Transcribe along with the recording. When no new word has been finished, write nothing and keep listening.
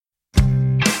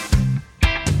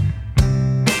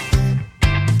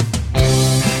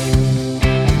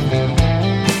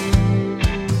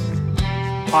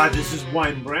Hi, this is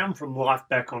Wayne Brown from Life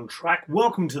Back on Track.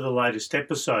 Welcome to the latest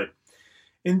episode.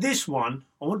 In this one,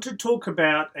 I want to talk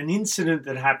about an incident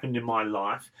that happened in my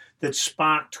life that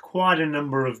sparked quite a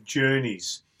number of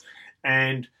journeys.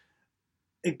 And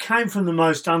it came from the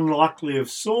most unlikely of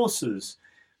sources.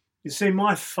 You see,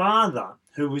 my father,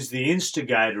 who was the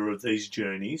instigator of these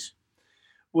journeys,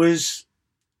 was,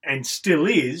 and still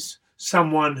is,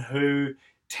 someone who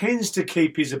tends to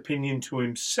keep his opinion to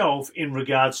himself in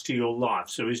regards to your life.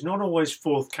 So he's not always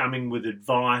forthcoming with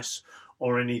advice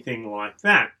or anything like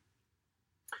that.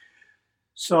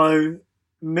 So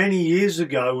many years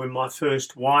ago, when my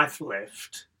first wife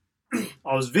left,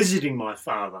 I was visiting my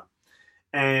father.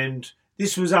 And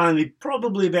this was only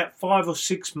probably about 5 or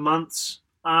 6 months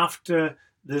after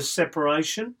the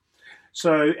separation.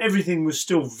 So everything was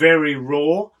still very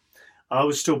raw. I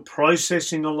was still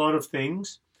processing a lot of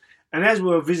things. And as we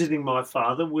were visiting my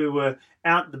father, we were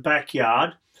out in the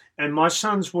backyard and my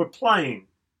sons were playing.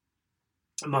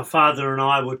 My father and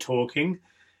I were talking,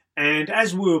 and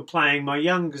as we were playing, my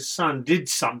youngest son did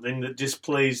something that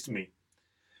displeased me.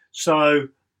 So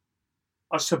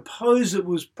I suppose it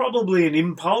was probably an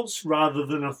impulse rather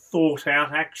than a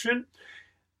thought-out action,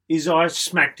 is I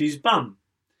smacked his bum.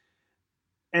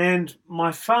 And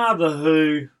my father,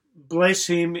 who, bless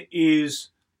him, is,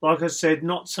 like I said,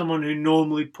 not someone who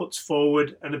normally puts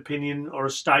forward an opinion or a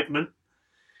statement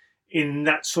in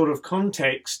that sort of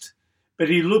context, but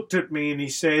he looked at me and he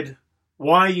said,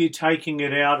 "Why are you taking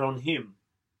it out on him?"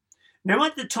 Now,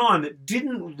 at the time, it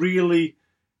didn't really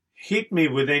hit me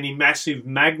with any massive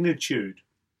magnitude.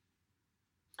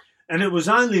 And it was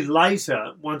only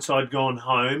later, once I'd gone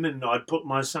home and I'd put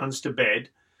my sons to bed,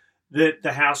 that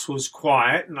the house was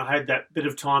quiet and I had that bit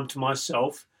of time to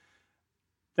myself,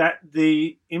 that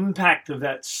the impact of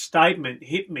that statement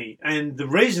hit me. And the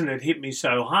reason it hit me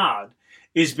so hard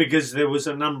is because there was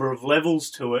a number of levels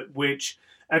to it, which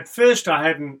at first I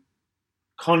hadn't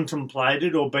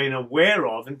contemplated or been aware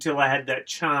of until I had that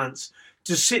chance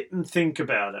to sit and think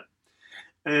about it.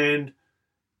 And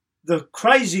the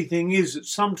crazy thing is that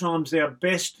sometimes our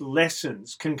best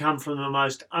lessons can come from the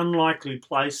most unlikely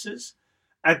places,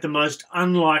 at the most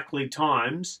unlikely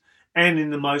times, and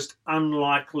in the most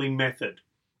unlikely method.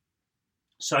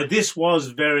 So this was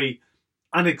very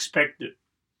unexpected.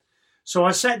 So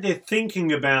I sat there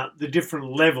thinking about the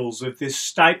different levels of this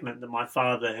statement that my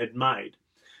father had made.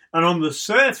 And on the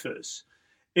surface,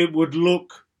 it would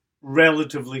look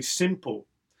relatively simple.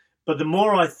 But the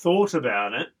more I thought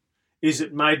about it,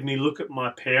 it made me look at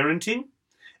my parenting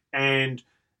and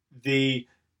the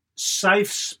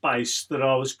safe space that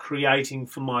I was creating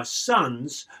for my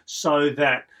sons so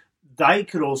that they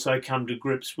could also come to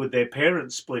grips with their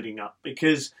parents splitting up,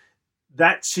 because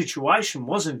that situation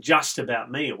wasn't just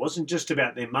about me. It wasn't just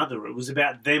about their mother. It was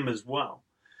about them as well.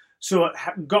 So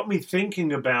it got me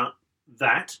thinking about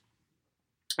that.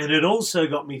 And it also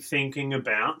got me thinking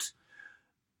about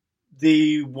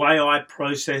the way I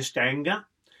processed anger,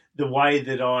 the way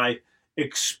that I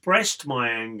expressed my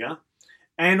anger,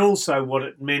 and also what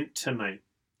it meant to me.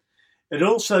 It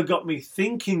also got me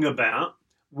thinking about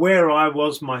where I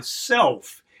was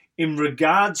myself in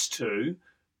regards to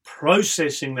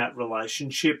processing that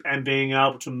relationship and being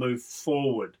able to move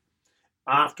forward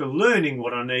after learning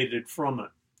what I needed from it.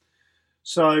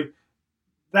 So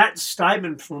that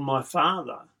statement from my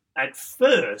father at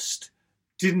first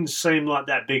didn't seem like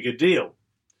that big a deal.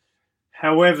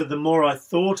 However, the more I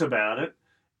thought about it,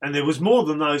 and there was more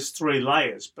than those 3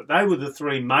 layers, but they were the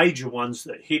 3 major ones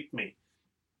that hit me.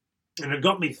 And it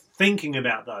got me thinking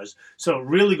about those. So it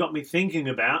really got me thinking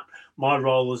about my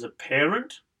role as a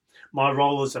parent, my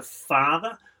role as a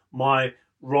father, my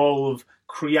role of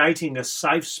creating a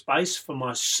safe space for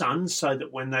my sons so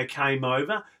that when they came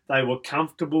over, they were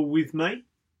comfortable with me.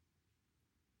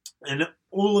 And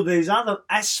all of these other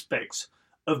aspects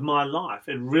of my life,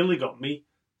 it really got me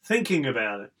thinking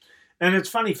about it. And it's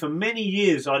funny, for many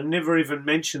years, I'd never even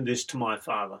mentioned this to my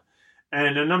father.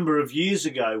 And a number of years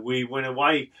ago, we went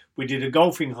away, we did a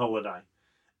golfing holiday.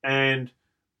 And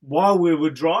while we were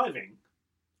driving,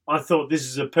 I thought this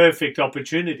is a perfect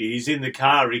opportunity. He's in the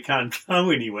car, he can't go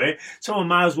anywhere, so I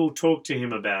may as well talk to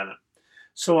him about it.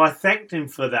 So I thanked him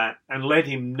for that and let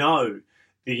him know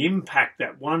the impact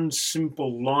that one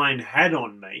simple line had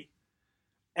on me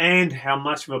and how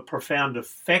much of a profound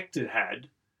effect it had.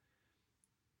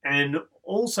 And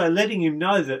also letting him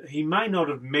know that he may not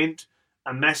have meant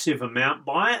a massive amount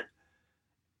by it.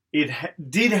 It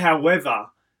did, however,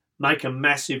 make a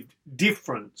massive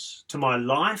difference to my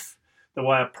life, the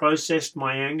way I processed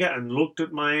my anger and looked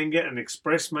at my anger and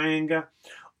expressed my anger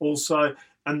also.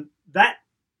 And that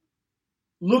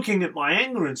looking at my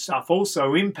anger and stuff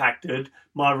also impacted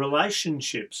my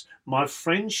relationships, my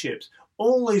friendships,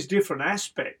 all these different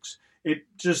aspects. It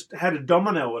just had a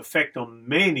domino effect on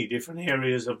many different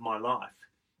areas of my life.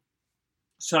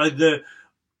 So the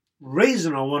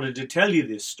reason I wanted to tell you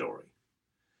this story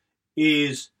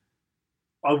is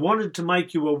I wanted to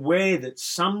make you aware that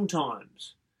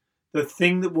sometimes the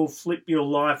thing that will flip your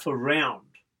life around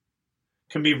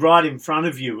can be right in front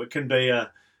of you. It can be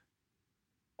a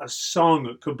song,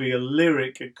 it could be a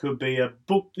lyric, it could be a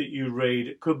book that you read,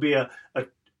 it could be a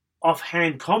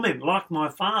offhand comment like my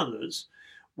father's,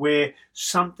 where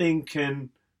something can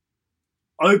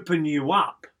open you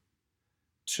up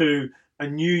to a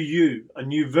new you, a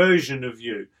new version of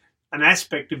you, an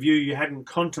aspect of you hadn't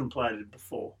contemplated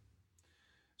before.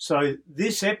 So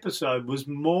this episode was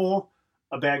more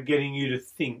about getting you to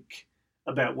think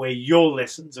about where your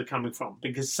lessons are coming from,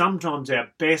 because sometimes our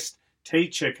best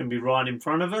teacher can be right in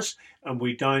front of us and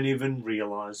we don't even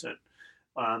realise it.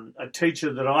 A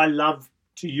teacher that I love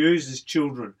to use as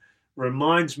children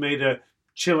reminds me to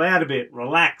chill out a bit,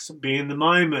 relax, be in the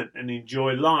moment and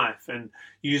enjoy life and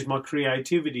use my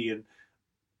creativity. And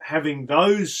having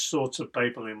those sorts of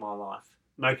people in my life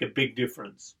make a big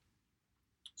difference.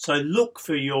 So look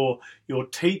for your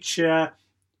teacher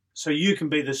so you can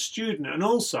be the student, and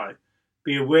also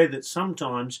be aware that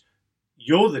sometimes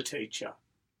you're the teacher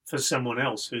for someone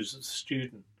else who's the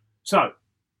student. So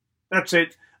that's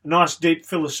it. A nice deep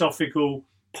philosophical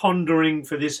pondering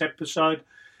for this episode.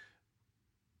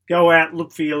 Go out,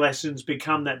 look for your lessons,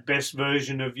 become that best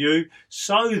version of you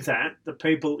so that the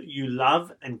people you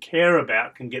love and care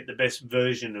about can get the best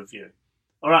version of you.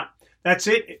 All right, that's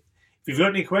it. If you've got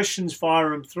any questions, fire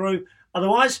them through.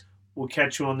 Otherwise, we'll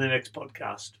catch you on the next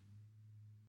podcast.